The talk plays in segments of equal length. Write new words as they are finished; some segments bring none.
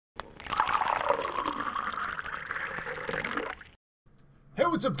Hey,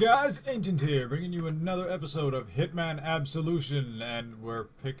 what's up guys? Ancient here, bringing you another episode of Hitman Absolution, and we're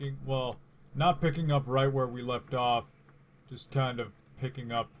picking, well, not picking up right where we left off, just kind of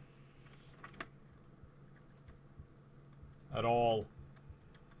picking up at all.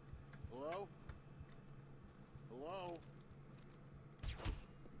 Hello? Hello?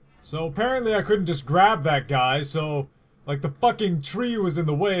 So apparently I couldn't just grab that guy, so, like, the fucking tree was in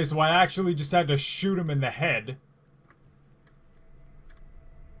the way, so I actually just had to shoot him in the head.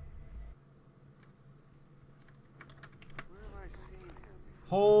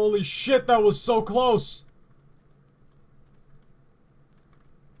 Holy shit, that was so close!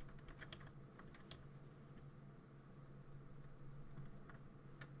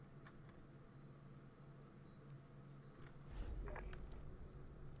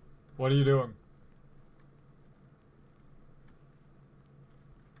 What are you doing?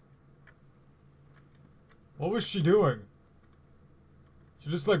 What was she doing? She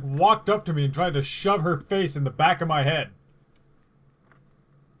just like walked up to me and tried to shove her face in the back of my head.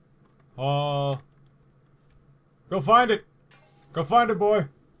 Go find it! Go find it, boy!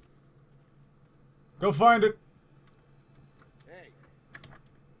 Go find it! Hey.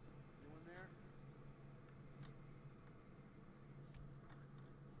 Anyone there?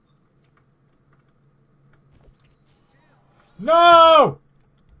 No!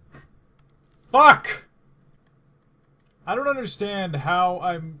 Fuck! I don't understand how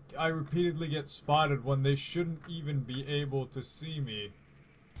I repeatedly get spotted when they shouldn't even be able to see me.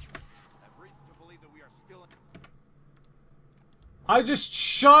 I just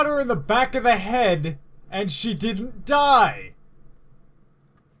shot her in the back of the head, and she didn't die!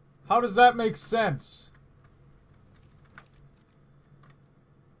 How does that make sense?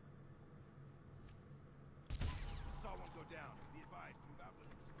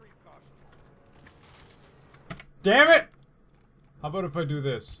 Damn it! How about if I do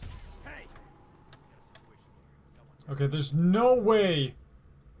this? Okay, there's no way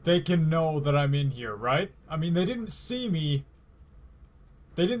they can know that I'm in here, right? I mean, they didn't see me.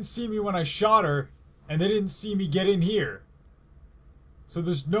 They didn't see me when I shot her, and they didn't see me get in here. So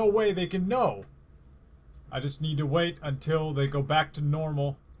there's no way they can know. I just need to wait until they go back to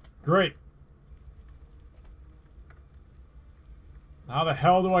normal. Great. How the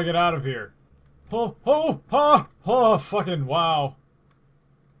hell do I get out of here? Oh, fucking wow.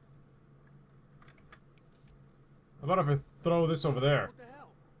 How about if I throw this over there? What the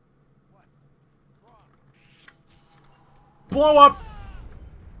hell? What? Wrong. Blow up!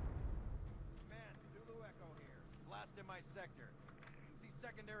 Zulu Echo here. Blast in my sector. See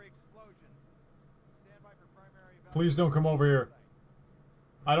secondary explosions. Stand by for primary evaluation. Please don't come over here.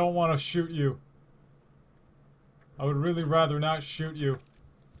 I don't want to shoot you. I would really rather not shoot you.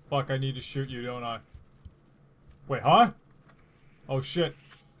 Fuck, I need to shoot you, don't I? Wait, huh? Oh shit.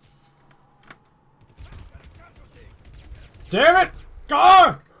 Damn it!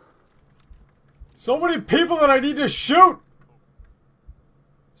 Ah! So many people that I need to shoot!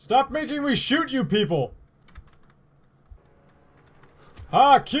 Stop making me shoot you people!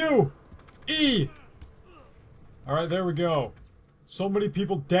 Ah, Q! E! Alright, there we go. So many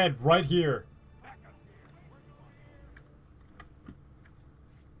people dead right here.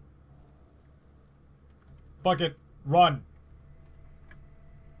 Fuck it. Run.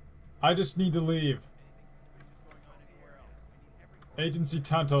 I just need to leave. Agency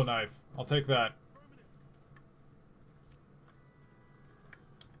Tanto knife. I'll take that.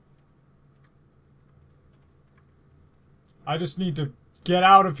 I just need to get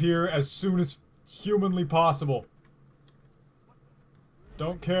out of here as soon as humanly possible.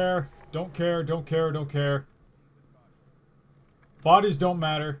 Don't care. Don't care. Don't care. Don't care. Bodies don't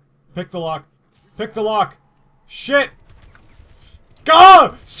matter. Pick the lock. Pick the lock. Shit!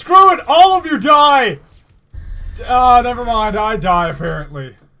 God! Screw it! All of you die! Ah, never mind. I die,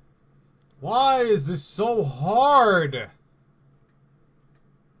 apparently. Why is this so hard?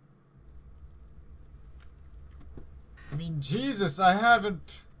 I mean, Jesus, I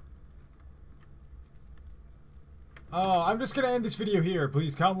haven't... Oh, I'm just gonna end this video here.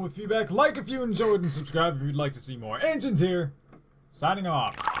 Please comment with feedback, like if you enjoyed, and subscribe if you'd like to see more. Ancient here, signing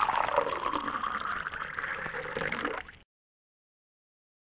off.